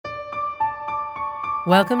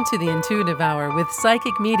Welcome to the Intuitive Hour with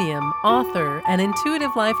psychic medium, author, and intuitive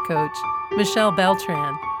life coach, Michelle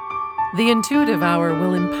Beltran. The Intuitive Hour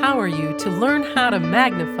will empower you to learn how to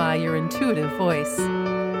magnify your intuitive voice.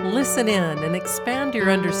 Listen in and expand your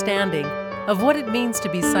understanding of what it means to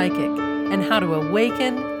be psychic and how to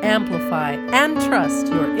awaken, amplify, and trust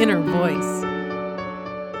your inner voice.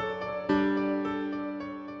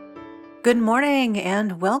 Good morning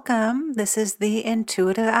and welcome. This is the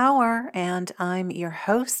Intuitive Hour, and I'm your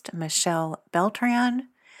host, Michelle Beltran.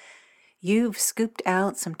 You've scooped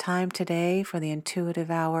out some time today for the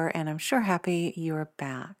Intuitive Hour, and I'm sure happy you're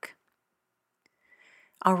back.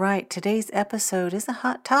 All right, today's episode is a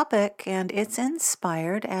hot topic, and it's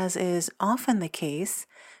inspired, as is often the case,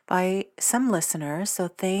 by some listeners. So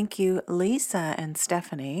thank you, Lisa and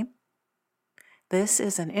Stephanie. This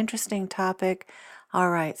is an interesting topic. All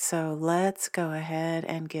right, so let's go ahead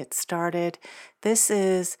and get started. This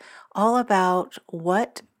is all about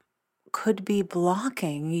what could be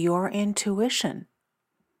blocking your intuition.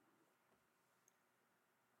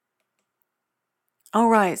 All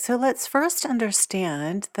right, so let's first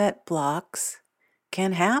understand that blocks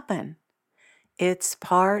can happen. It's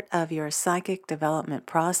part of your psychic development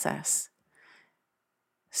process.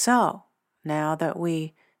 So, now that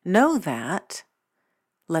we know that,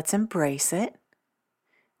 let's embrace it.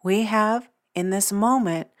 We have, in this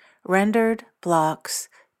moment, rendered blocks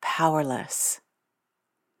powerless.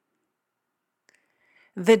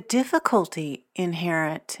 The difficulty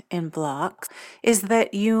inherent in blocks is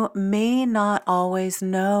that you may not always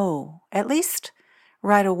know, at least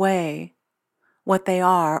right away, what they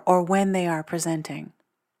are or when they are presenting.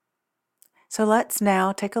 So let's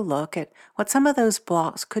now take a look at what some of those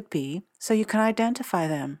blocks could be so you can identify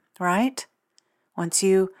them, right? Once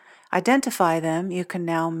you identify them, you can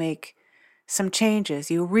now make some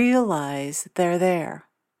changes. You realize they're there.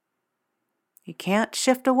 You can't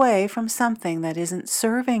shift away from something that isn't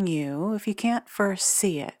serving you if you can't first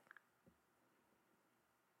see it.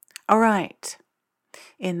 All right.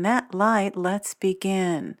 In that light, let's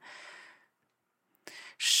begin.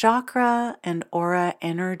 Chakra and aura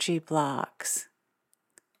energy blocks.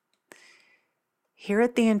 Here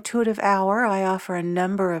at the Intuitive Hour, I offer a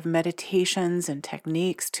number of meditations and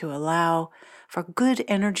techniques to allow for good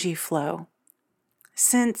energy flow.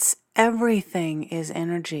 Since everything is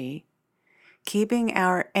energy, keeping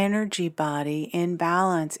our energy body in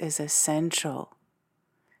balance is essential.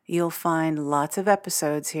 You'll find lots of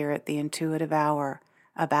episodes here at the Intuitive Hour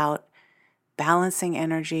about balancing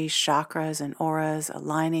energy, chakras and auras,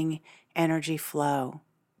 aligning energy flow.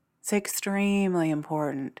 It's extremely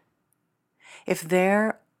important. If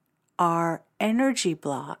there are energy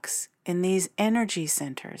blocks in these energy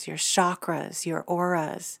centers, your chakras, your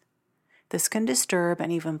auras, this can disturb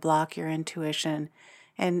and even block your intuition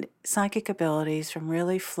and psychic abilities from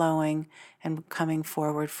really flowing and coming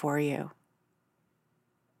forward for you.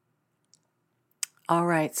 All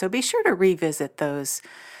right, so be sure to revisit those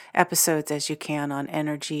episodes as you can on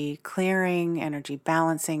energy clearing, energy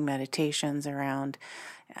balancing, meditations around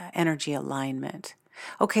energy alignment.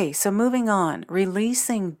 Okay, so moving on,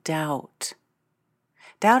 releasing doubt.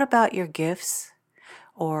 Doubt about your gifts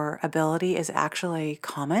or ability is actually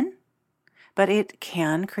common, but it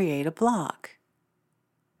can create a block.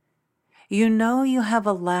 You know you have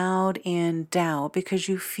allowed in doubt because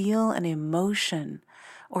you feel an emotion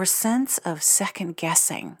or sense of second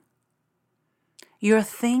guessing. Your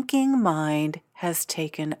thinking mind has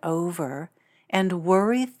taken over and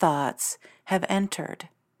worry thoughts have entered.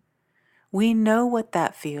 We know what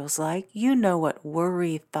that feels like. You know what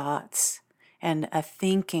worry thoughts and a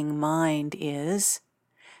thinking mind is.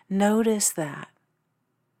 Notice that.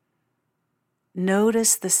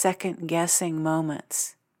 Notice the second guessing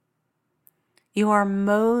moments. You are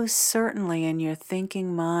most certainly in your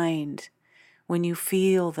thinking mind when you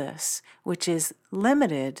feel this, which is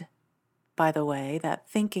limited, by the way. That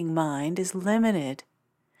thinking mind is limited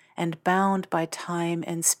and bound by time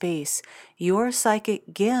and space. Your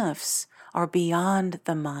psychic gifts are beyond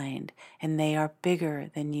the mind and they are bigger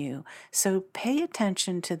than you. So pay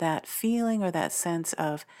attention to that feeling or that sense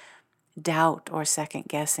of doubt or second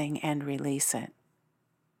guessing and release it.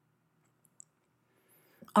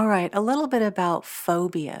 All right, a little bit about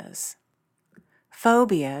phobias.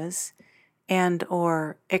 Phobias and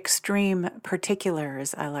or extreme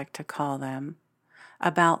particulars, I like to call them,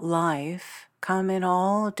 about life come in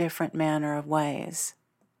all different manner of ways.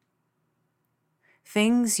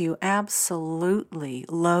 Things you absolutely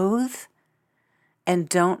loathe and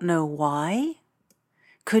don't know why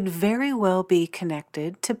could very well be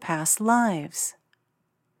connected to past lives.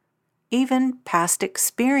 even past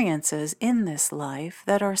experiences in this life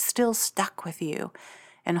that are still stuck with you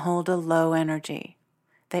and hold a low energy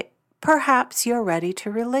that perhaps you're ready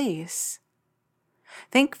to release.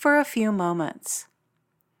 Think for a few moments.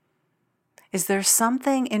 Is there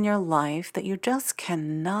something in your life that you just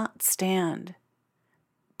cannot stand,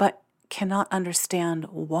 but cannot understand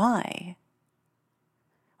why?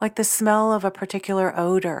 Like the smell of a particular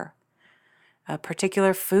odor, a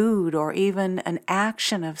particular food, or even an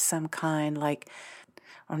action of some kind, like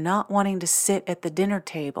or not wanting to sit at the dinner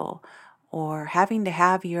table, or having to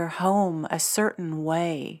have your home a certain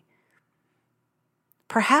way.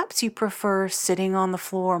 Perhaps you prefer sitting on the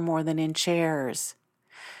floor more than in chairs.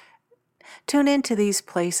 Tune into these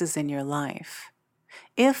places in your life.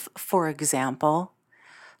 If, for example,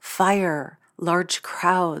 fire, large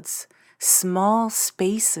crowds, small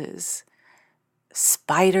spaces,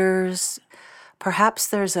 spiders, perhaps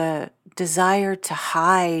there's a desire to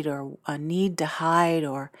hide or a need to hide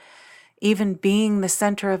or even being the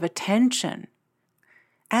center of attention.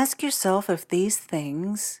 Ask yourself if these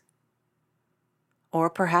things, or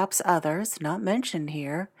perhaps others not mentioned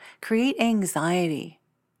here, create anxiety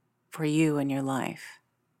for you in your life.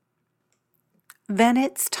 Then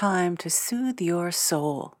it's time to soothe your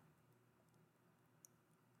soul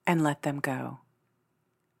and let them go.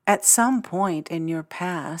 At some point in your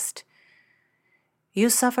past, you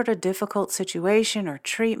suffered a difficult situation or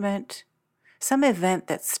treatment, some event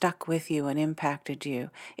that stuck with you and impacted you.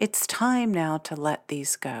 It's time now to let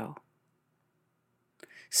these go.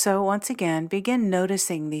 So once again, begin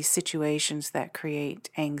noticing these situations that create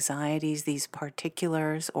anxieties, these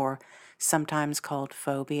particulars, or sometimes called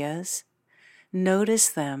phobias. Notice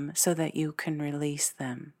them so that you can release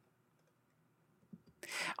them.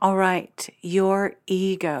 All right, your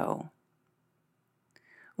ego.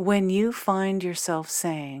 When you find yourself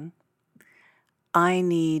saying, I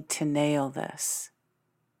need to nail this.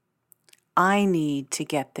 I need to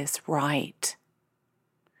get this right.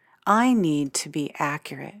 I need to be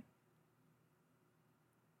accurate.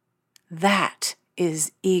 That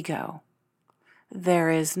is ego.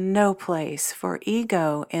 There is no place for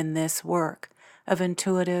ego in this work of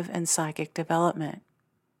intuitive and psychic development.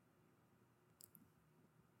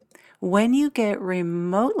 When you get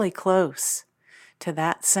remotely close to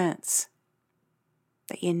that sense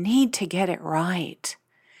that you need to get it right,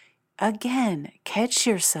 again, catch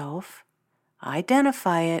yourself,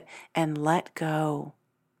 identify it, and let go.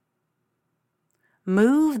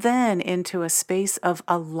 Move then into a space of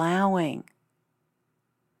allowing,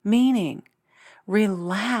 meaning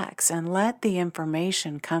relax and let the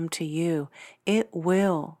information come to you. It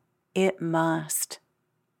will, it must.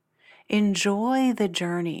 Enjoy the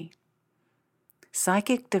journey.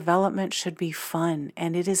 Psychic development should be fun,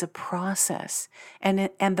 and it is a process, and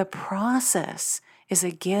the process is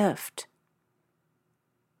a gift.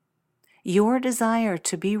 Your desire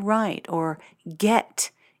to be right or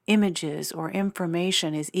get images or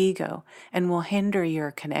information is ego and will hinder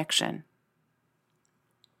your connection.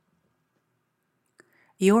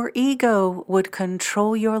 Your ego would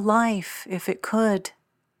control your life if it could.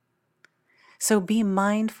 So be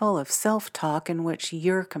mindful of self-talk in which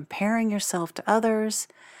you're comparing yourself to others,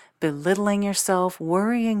 belittling yourself,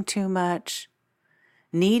 worrying too much,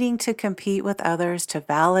 needing to compete with others to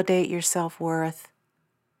validate your self-worth.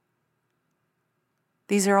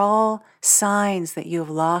 These are all signs that you have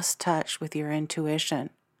lost touch with your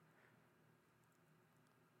intuition.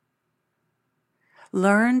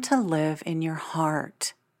 Learn to live in your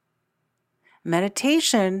heart.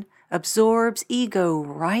 Meditation absorbs ego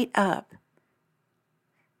right up.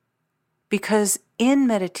 Because in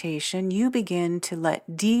meditation, you begin to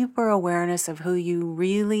let deeper awareness of who you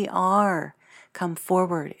really are come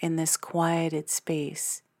forward in this quieted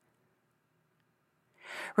space.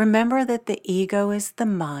 Remember that the ego is the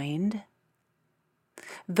mind.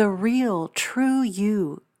 The real, true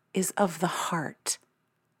you is of the heart.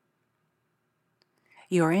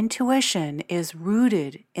 Your intuition is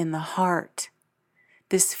rooted in the heart,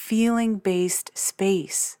 this feeling-based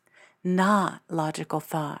space, not logical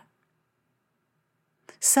thought.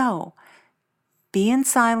 So, be in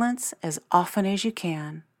silence as often as you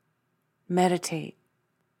can. Meditate.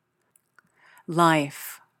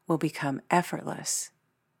 Life will become effortless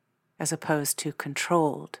as opposed to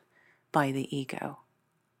controlled by the ego.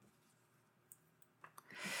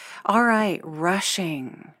 All right,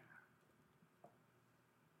 rushing.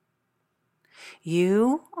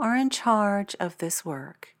 You are in charge of this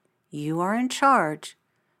work. You are in charge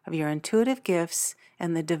of your intuitive gifts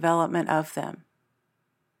and the development of them.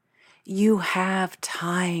 You have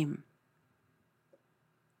time.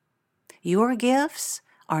 Your gifts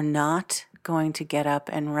are not going to get up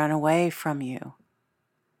and run away from you.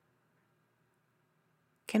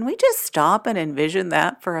 Can we just stop and envision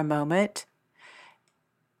that for a moment?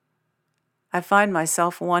 I find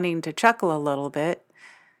myself wanting to chuckle a little bit.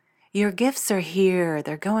 Your gifts are here.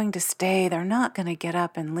 They're going to stay. They're not going to get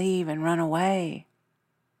up and leave and run away.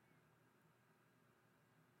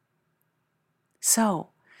 So,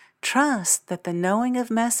 trust that the knowing of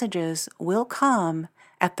messages will come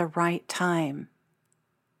at the right time.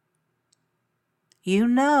 You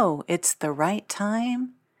know it's the right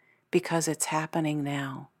time because it's happening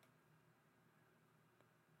now.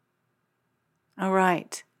 All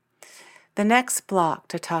right. The next block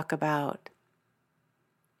to talk about,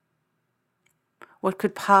 what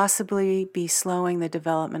could possibly be slowing the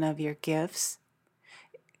development of your gifts,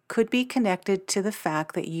 could be connected to the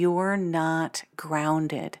fact that you're not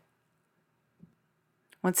grounded.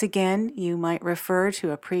 Once again, you might refer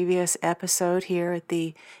to a previous episode here at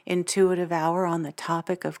the Intuitive Hour on the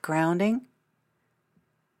topic of grounding.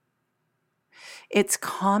 It's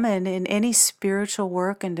common in any spiritual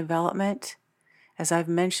work and development, as I've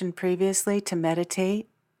mentioned previously, to meditate.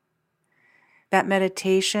 That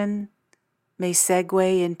meditation may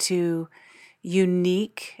segue into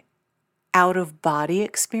unique out-of-body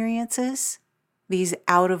experiences. These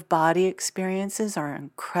out-of-body experiences are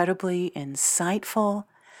incredibly insightful,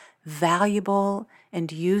 valuable,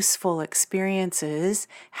 and useful experiences.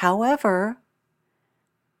 However,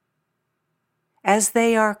 as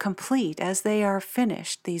they are complete, as they are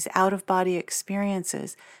finished, these out-of-body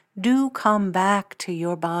experiences do come back to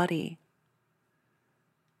your body.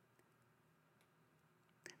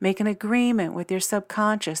 Make an agreement with your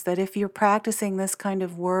subconscious that if you're practicing this kind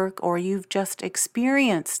of work or you've just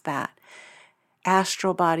experienced that,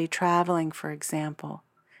 astral body traveling, for example,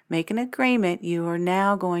 make an agreement you are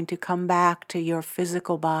now going to come back to your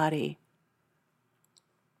physical body.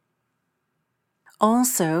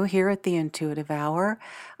 Also, here at the Intuitive Hour,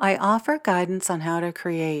 I offer guidance on how to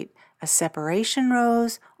create a separation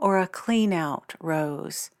rose or a clean out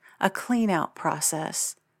rose, a clean out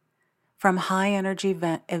process from high energy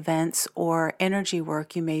events or energy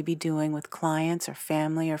work you may be doing with clients or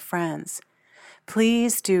family or friends.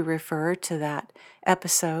 Please do refer to that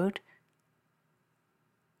episode.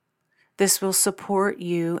 This will support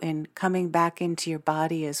you in coming back into your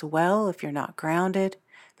body as well if you're not grounded.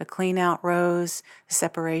 The clean out rose, the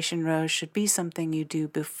separation rose should be something you do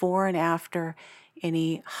before and after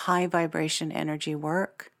any high vibration energy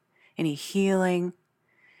work, any healing,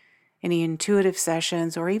 any intuitive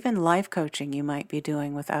sessions, or even life coaching you might be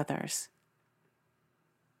doing with others.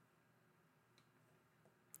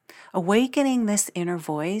 Awakening this inner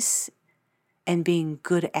voice and being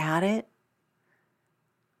good at it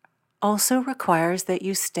also requires that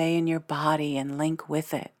you stay in your body and link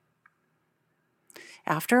with it.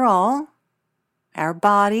 After all, our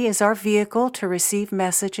body is our vehicle to receive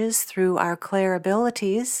messages through our clair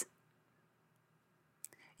abilities.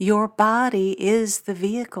 Your body is the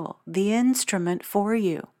vehicle, the instrument for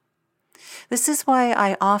you. This is why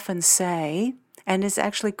I often say, and is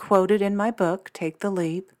actually quoted in my book, Take the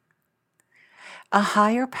Leap, a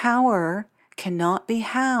higher power cannot be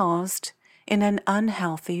housed in an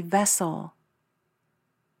unhealthy vessel.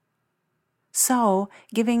 So,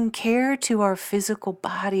 giving care to our physical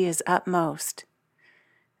body is utmost.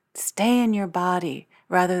 Stay in your body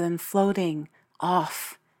rather than floating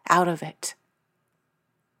off out of it.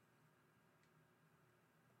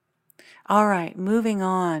 All right, moving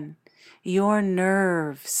on. Your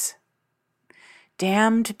nerves.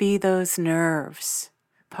 Damned be those nerves.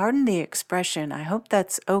 Pardon the expression. I hope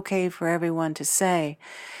that's okay for everyone to say.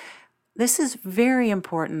 This is very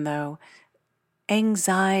important, though.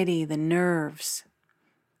 Anxiety, the nerves.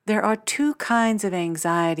 There are two kinds of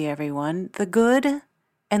anxiety, everyone. The good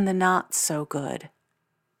and the not so good.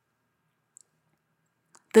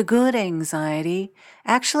 The good anxiety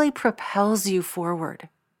actually propels you forward.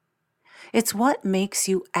 It's what makes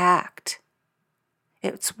you act.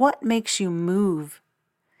 It's what makes you move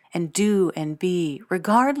and do and be,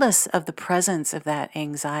 regardless of the presence of that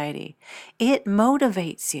anxiety. It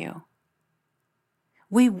motivates you.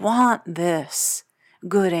 We want this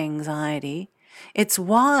good anxiety. It's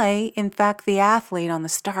why, in fact, the athlete on the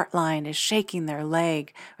start line is shaking their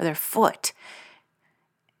leg or their foot,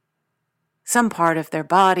 some part of their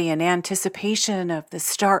body in anticipation of the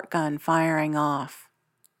start gun firing off.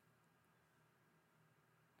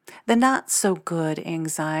 The not so good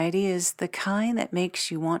anxiety is the kind that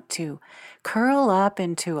makes you want to curl up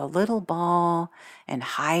into a little ball and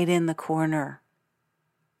hide in the corner.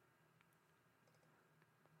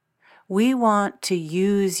 We want to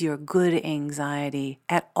use your good anxiety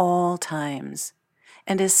at all times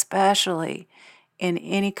and especially in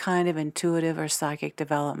any kind of intuitive or psychic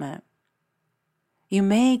development. You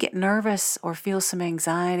may get nervous or feel some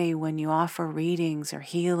anxiety when you offer readings or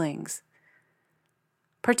healings,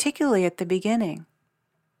 particularly at the beginning.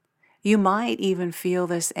 You might even feel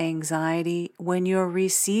this anxiety when you're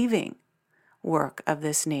receiving work of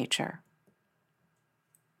this nature.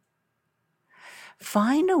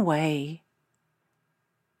 Find a way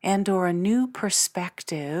and/or a new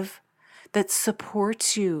perspective that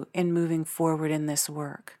supports you in moving forward in this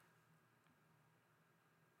work.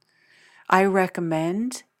 I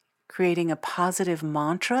recommend creating a positive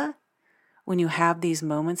mantra when you have these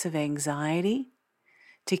moments of anxiety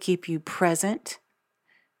to keep you present,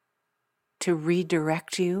 to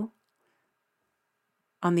redirect you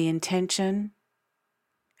on the intention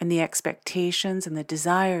and the expectations and the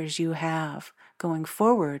desires you have going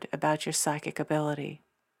forward about your psychic ability.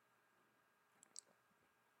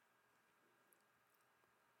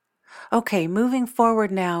 Okay, moving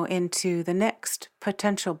forward now into the next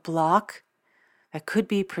potential block that could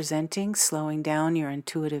be presenting, slowing down your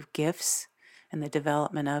intuitive gifts and the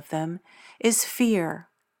development of them, is fear.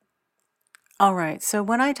 All right, so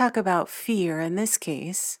when I talk about fear in this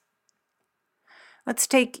case, let's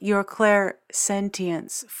take your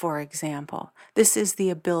clairsentience, for example. This is the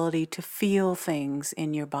ability to feel things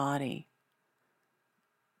in your body.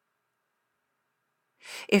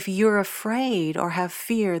 If you're afraid or have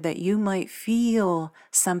fear that you might feel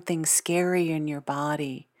something scary in your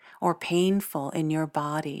body or painful in your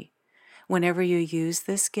body whenever you use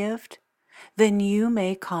this gift, then you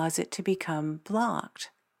may cause it to become blocked.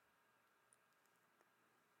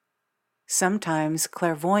 Sometimes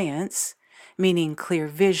clairvoyance, meaning clear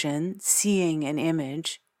vision, seeing an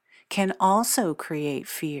image, can also create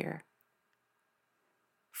fear.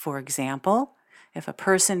 For example, if a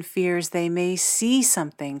person fears they may see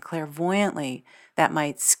something clairvoyantly that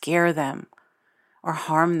might scare them or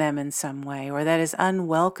harm them in some way, or that is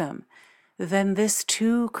unwelcome, then this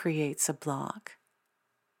too creates a block.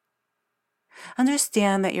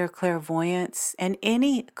 Understand that your clairvoyance and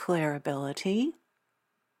any clair ability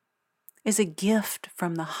is a gift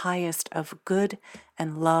from the highest of good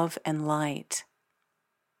and love and light.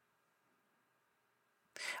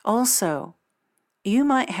 Also, you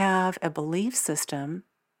might have a belief system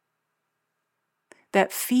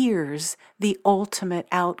that fears the ultimate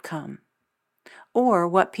outcome, or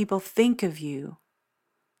what people think of you,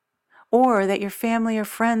 or that your family or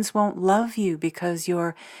friends won't love you because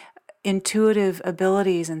your intuitive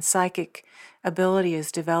abilities and psychic ability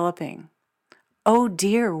is developing. Oh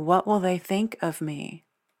dear, what will they think of me?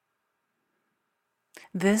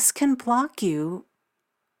 This can block you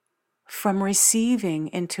from receiving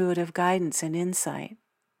intuitive guidance and insight.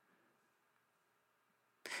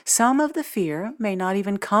 Some of the fear may not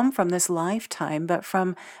even come from this lifetime, but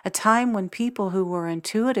from a time when people who were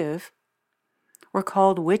intuitive were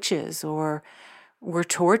called witches or were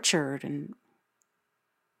tortured, and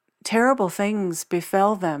terrible things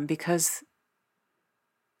befell them because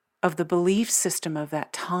of the belief system of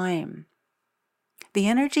that time. The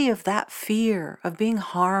energy of that fear of being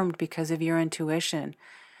harmed because of your intuition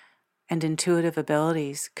and intuitive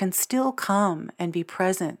abilities can still come and be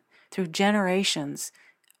present through generations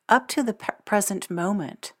up to the present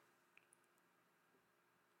moment.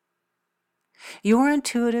 Your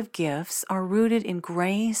intuitive gifts are rooted in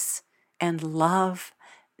grace and love,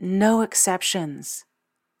 no exceptions.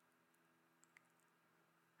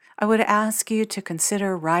 I would ask you to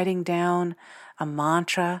consider writing down a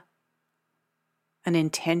mantra, an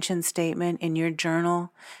intention statement in your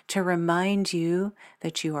journal to remind you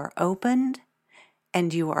that you are opened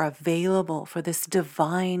and you are available for this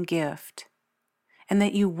divine gift, and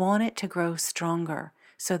that you want it to grow stronger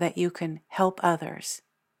so that you can help others.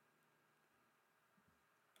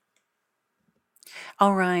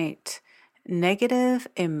 All right, negative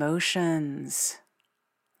emotions.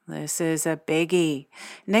 This is a biggie.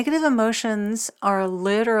 Negative emotions are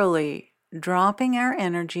literally dropping our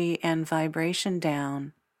energy and vibration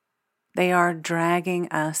down. They are dragging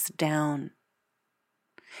us down.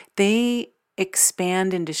 They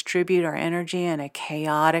expand and distribute our energy in a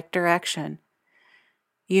chaotic direction.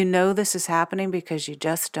 You know this is happening because you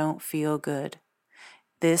just don't feel good.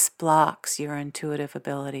 This blocks your intuitive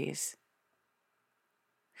abilities.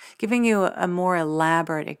 Giving you a more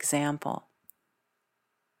elaborate example.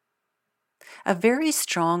 A very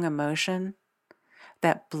strong emotion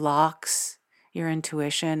that blocks your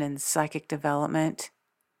intuition and psychic development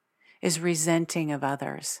is resenting of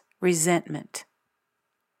others, resentment.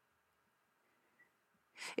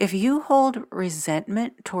 If you hold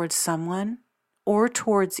resentment towards someone or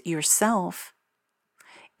towards yourself,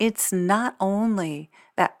 it's not only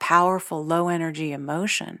that powerful low energy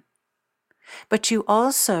emotion, but you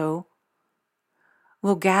also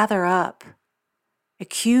will gather up,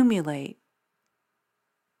 accumulate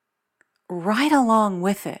right along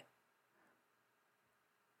with it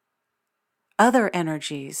other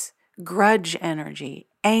energies, grudge energy,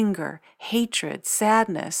 anger, hatred,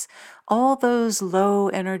 sadness, all those low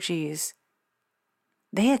energies,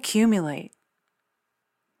 they accumulate.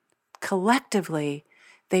 Collectively,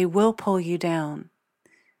 they will pull you down.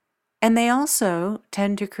 And they also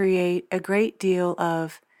tend to create a great deal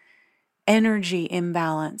of energy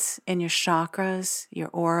imbalance in your chakras, your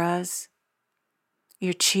auras,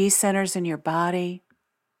 your chi centers in your body.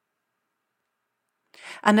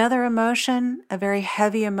 Another emotion, a very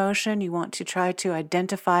heavy emotion you want to try to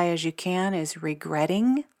identify as you can, is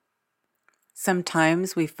regretting.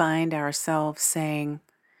 Sometimes we find ourselves saying,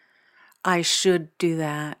 I should do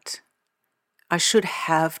that. I should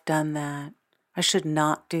have done that. I should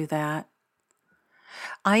not do that.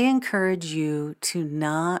 I encourage you to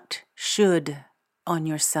not should on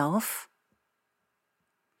yourself.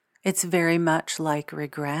 It's very much like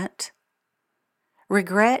regret.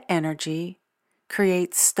 Regret energy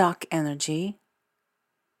creates stuck energy,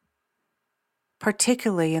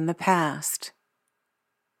 particularly in the past.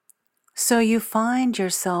 So you find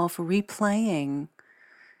yourself replaying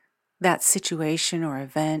that situation or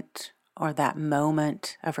event or that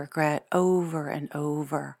moment of regret over and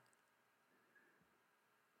over.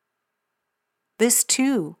 This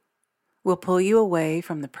too will pull you away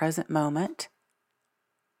from the present moment.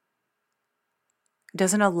 It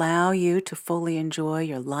doesn't allow you to fully enjoy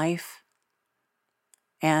your life,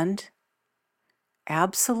 and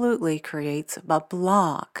absolutely creates a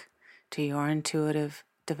block to your intuitive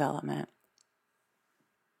development.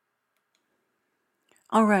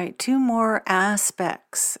 All right, 2 more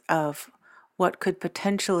aspects of what could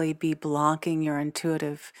potentially be blocking your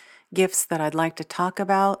intuitive gifts that I'd like to talk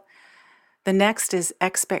about. The next is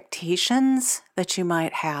expectations that you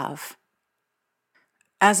might have.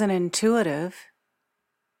 As an intuitive,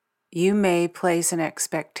 you may place an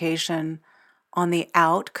expectation on the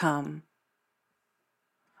outcome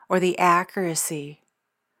or the accuracy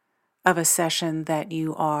of a session that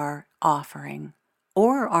you are offering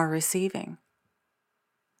or are receiving.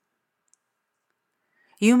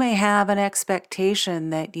 You may have an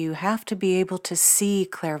expectation that you have to be able to see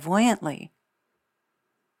clairvoyantly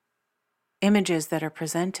images that are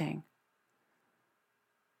presenting,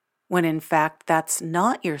 when in fact that's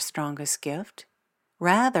not your strongest gift.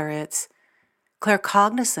 Rather, it's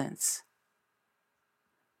claircognizance,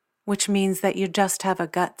 which means that you just have a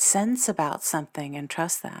gut sense about something and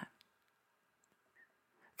trust that.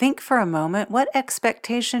 Think for a moment what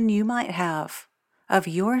expectation you might have of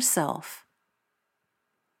yourself.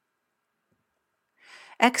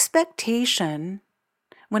 Expectation,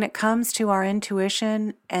 when it comes to our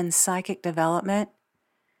intuition and psychic development,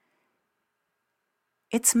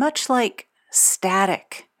 it's much like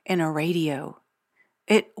static in a radio.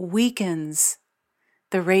 It weakens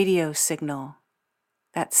the radio signal,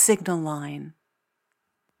 that signal line.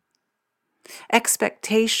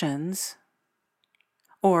 Expectations,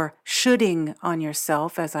 or shoulding on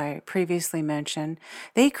yourself, as I previously mentioned,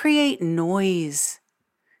 they create noise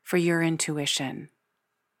for your intuition,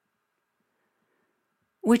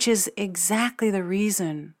 which is exactly the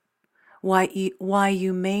reason why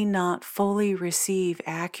you may not fully receive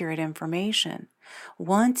accurate information.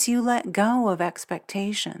 Once you let go of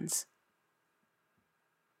expectations,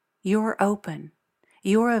 you're open,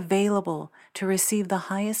 you're available to receive the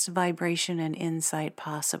highest vibration and insight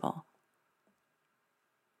possible.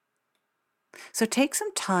 So take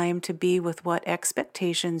some time to be with what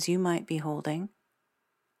expectations you might be holding,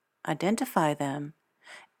 identify them,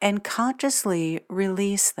 and consciously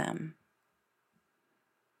release them.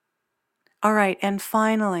 All right, and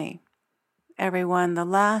finally, everyone, the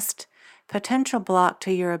last potential block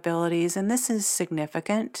to your abilities, and this is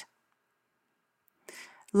significant: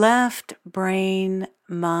 left brain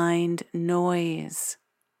mind noise.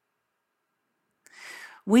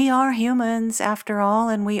 We are humans after all,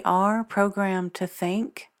 and we are programmed to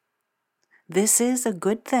think. This is a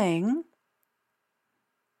good thing.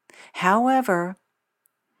 However,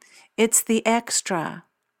 it's the extra,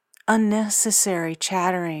 unnecessary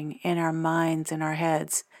chattering in our minds and our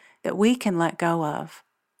heads that we can let go of.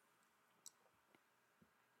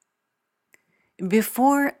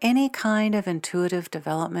 Before any kind of intuitive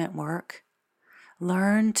development work,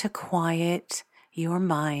 learn to quiet your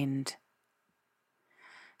mind.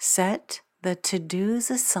 Set the to-dos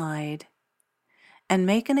aside and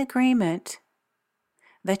make an agreement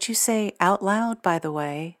that you say out loud, by the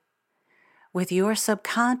way, with your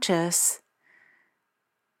subconscious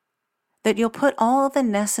that you'll put all the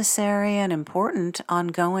necessary and important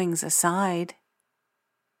ongoings aside.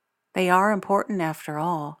 They are important after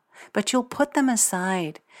all, but you'll put them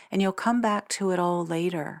aside and you'll come back to it all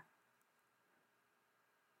later.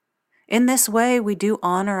 In this way, we do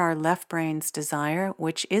honor our left brain's desire,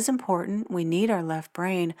 which is important. We need our left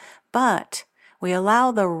brain, but we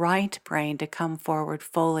allow the right brain to come forward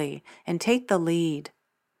fully and take the lead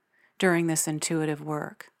during this intuitive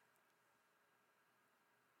work.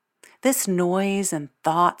 This noise and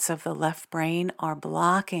thoughts of the left brain are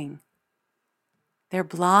blocking. They're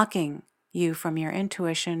blocking you from your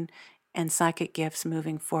intuition and psychic gifts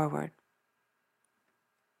moving forward.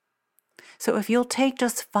 So if you'll take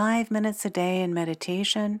just 5 minutes a day in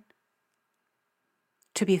meditation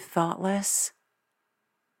to be thoughtless,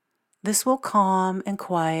 this will calm and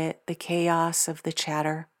quiet the chaos of the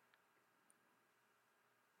chatter.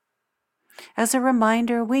 As a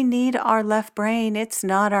reminder, we need our left brain. It's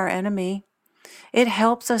not our enemy. It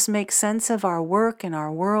helps us make sense of our work and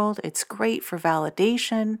our world. It's great for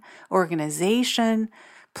validation, organization,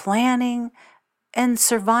 planning, and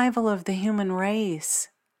survival of the human race.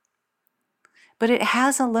 But it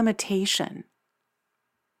has a limitation.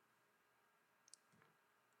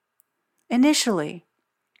 Initially,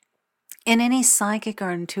 in any psychic or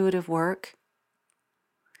intuitive work,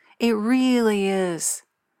 it really is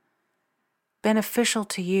beneficial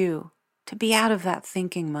to you to be out of that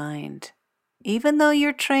thinking mind, even though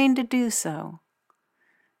you're trained to do so.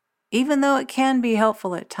 Even though it can be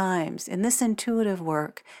helpful at times, in this intuitive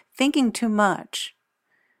work, thinking too much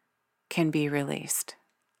can be released.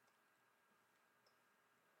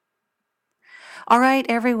 All right,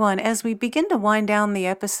 everyone, as we begin to wind down the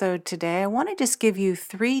episode today, I want to just give you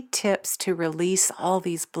 3 tips to release all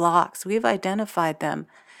these blocks. We've identified them,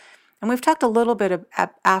 and we've talked a little bit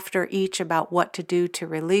after each about what to do to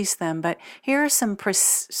release them, but here are some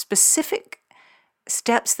specific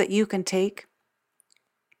steps that you can take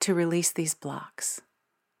to release these blocks.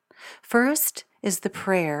 First is the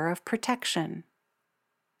prayer of protection.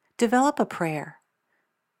 Develop a prayer.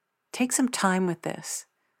 Take some time with this.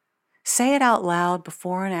 Say it out loud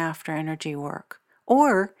before and after energy work,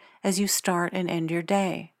 or as you start and end your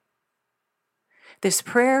day. This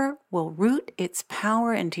prayer will root its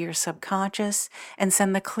power into your subconscious and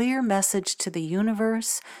send the clear message to the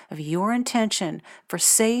universe of your intention for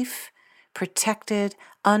safe, protected,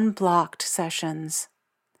 unblocked sessions.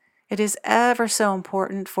 It is ever so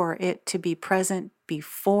important for it to be present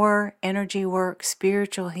before energy work,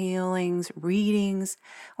 spiritual healings, readings,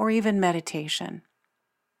 or even meditation.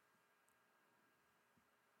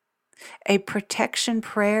 A protection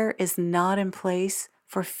prayer is not in place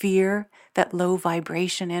for fear that low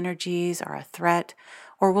vibration energies are a threat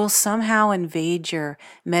or will somehow invade your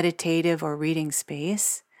meditative or reading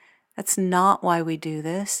space. That's not why we do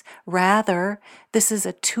this. Rather, this is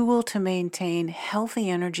a tool to maintain healthy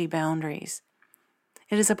energy boundaries.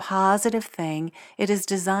 It is a positive thing. It is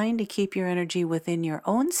designed to keep your energy within your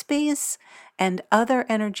own space and other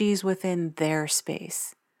energies within their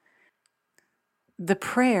space. The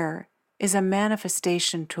prayer is a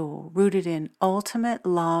manifestation tool rooted in ultimate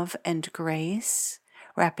love and grace,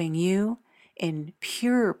 wrapping you in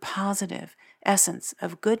pure positive essence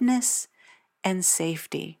of goodness and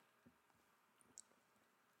safety.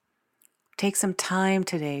 Take some time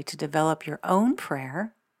today to develop your own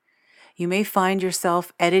prayer. You may find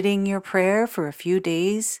yourself editing your prayer for a few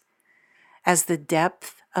days as the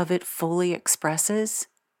depth of it fully expresses.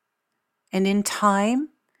 And in time,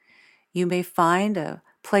 you may find a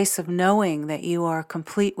place of knowing that you are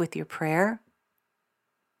complete with your prayer.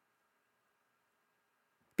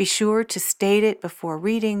 Be sure to state it before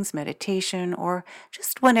readings, meditation, or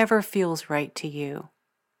just whenever feels right to you.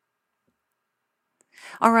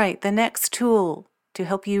 All right, the next tool to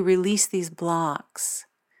help you release these blocks.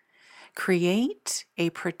 Create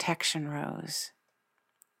a protection rose.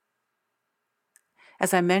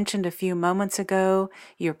 As I mentioned a few moments ago,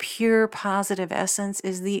 your pure positive essence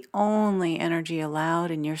is the only energy allowed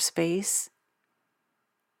in your space.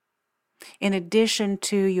 In addition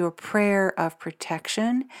to your prayer of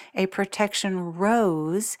protection, a protection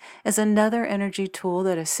rose is another energy tool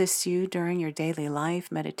that assists you during your daily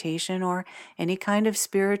life, meditation, or any kind of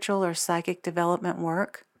spiritual or psychic development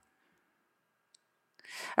work.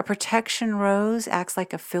 A protection rose acts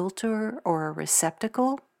like a filter or a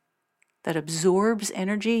receptacle that absorbs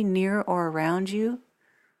energy near or around you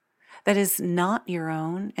that is not your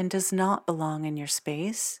own and does not belong in your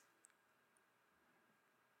space.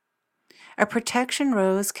 A protection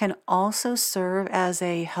rose can also serve as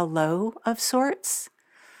a hello of sorts,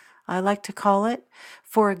 I like to call it.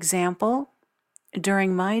 For example,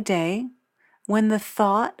 during my day, when the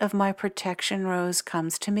thought of my protection rose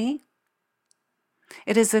comes to me,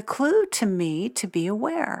 it is a clue to me to be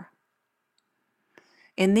aware.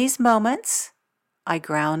 In these moments, I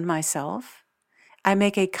ground myself. I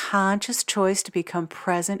make a conscious choice to become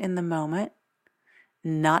present in the moment,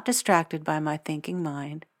 not distracted by my thinking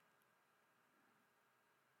mind.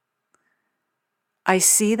 I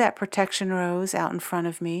see that protection rose out in front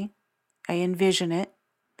of me. I envision it.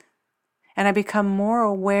 And I become more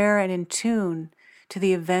aware and in tune to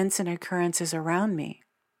the events and occurrences around me.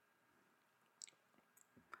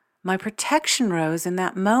 My protection rose in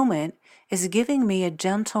that moment is giving me a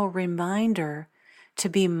gentle reminder to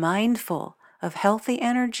be mindful of healthy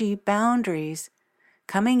energy boundaries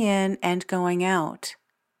coming in and going out.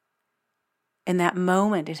 In that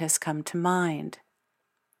moment, it has come to mind.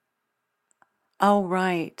 Oh,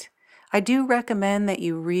 right. I do recommend that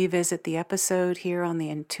you revisit the episode here on the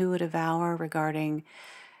Intuitive Hour regarding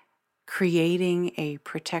creating a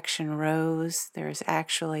protection rose. There's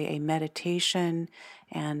actually a meditation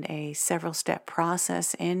and a several-step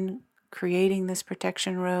process in creating this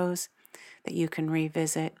protection rose that you can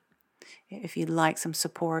revisit if you'd like some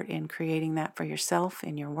support in creating that for yourself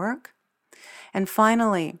in your work. And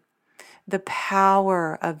finally, the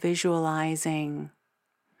power of visualizing.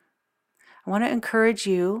 I want to encourage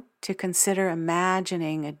you to consider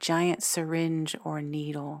imagining a giant syringe or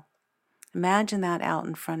needle. Imagine that out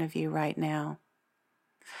in front of you right now.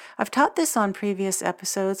 I've taught this on previous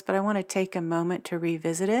episodes, but I want to take a moment to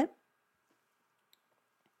revisit it.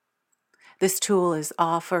 This tool is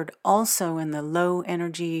offered also in the low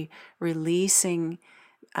energy releasing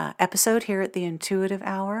episode here at the Intuitive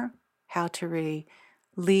Hour, how to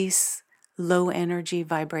release low energy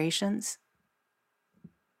vibrations.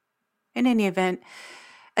 In any event,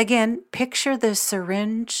 again, picture the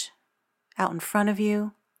syringe out in front of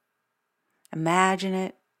you. Imagine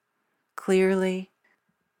it clearly.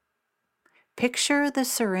 Picture the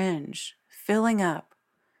syringe filling up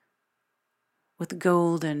with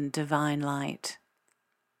golden divine light.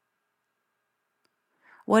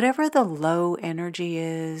 Whatever the low energy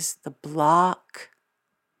is, the block,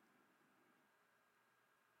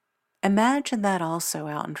 imagine that also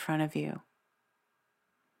out in front of you.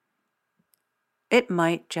 It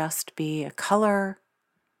might just be a color.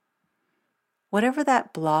 Whatever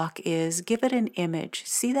that block is, give it an image.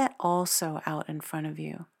 See that also out in front of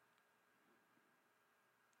you.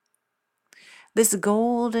 This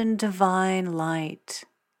golden divine light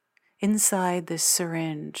inside this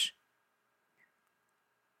syringe.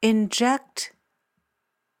 Inject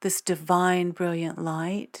this divine brilliant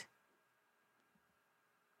light.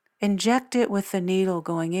 Inject it with the needle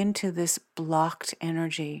going into this blocked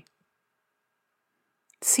energy.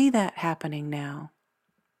 See that happening now.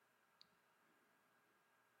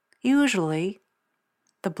 Usually,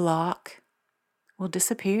 the block will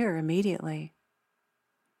disappear immediately.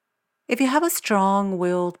 If you have a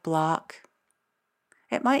strong-willed block,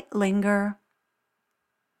 it might linger.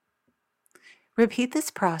 Repeat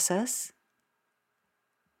this process.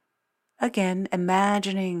 Again,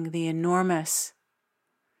 imagining the enormous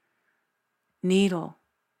needle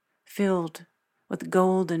filled with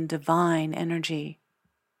golden divine energy,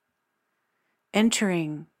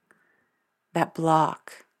 entering that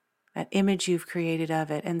block, that image you've created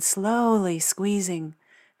of it, and slowly squeezing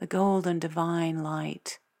the golden divine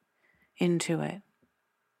light into it.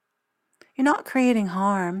 You're not creating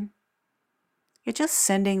harm. You're just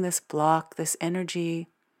sending this block, this energy,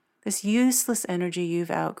 this useless energy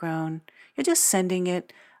you've outgrown, you're just sending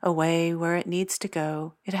it away where it needs to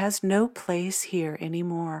go. It has no place here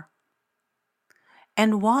anymore.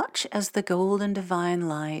 And watch as the golden divine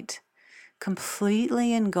light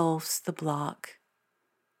completely engulfs the block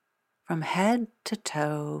from head to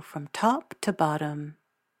toe, from top to bottom.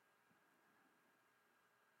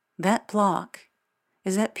 That block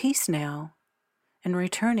is at peace now and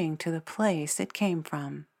returning to the place it came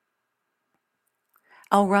from.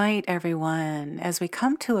 All right, everyone, as we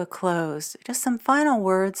come to a close, just some final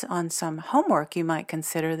words on some homework you might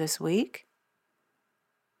consider this week.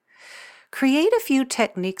 Create a few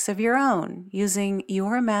techniques of your own using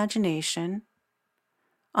your imagination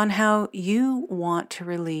on how you want to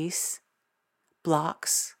release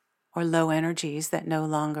blocks or low energies that no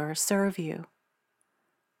longer serve you.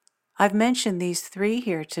 I've mentioned these 3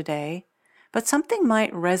 here today, but something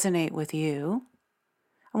might resonate with you.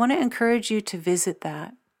 I want to encourage you to visit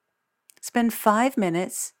that. Spend 5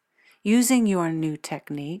 minutes using your new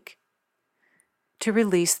technique to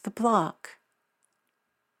release the block.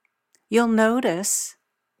 You'll notice,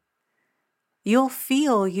 you'll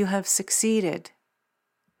feel you have succeeded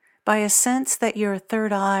by a sense that your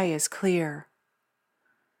third eye is clear,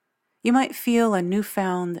 You might feel a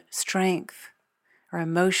newfound strength or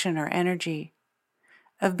emotion or energy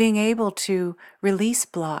of being able to release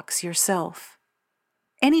blocks yourself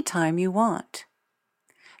anytime you want.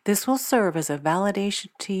 This will serve as a validation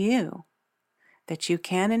to you that you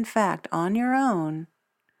can, in fact, on your own,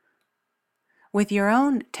 with your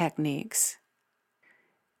own techniques,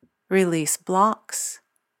 release blocks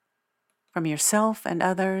from yourself and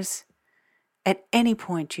others at any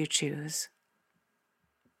point you choose.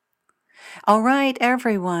 All right,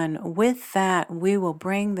 everyone, with that, we will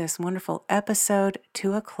bring this wonderful episode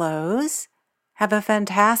to a close. Have a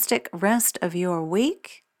fantastic rest of your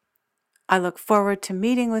week. I look forward to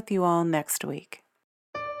meeting with you all next week.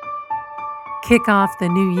 Kick off the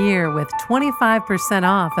new year with 25%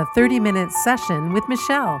 off a 30-minute session with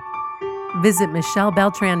Michelle. Visit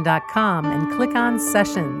michellebeltran.com and click on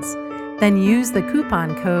Sessions. Then use the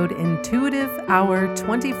coupon code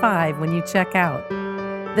INTUITIVEHOUR25 when you check out.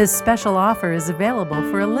 This special offer is available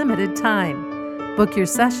for a limited time. Book your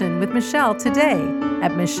session with Michelle today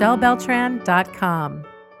at michellebeltran.com.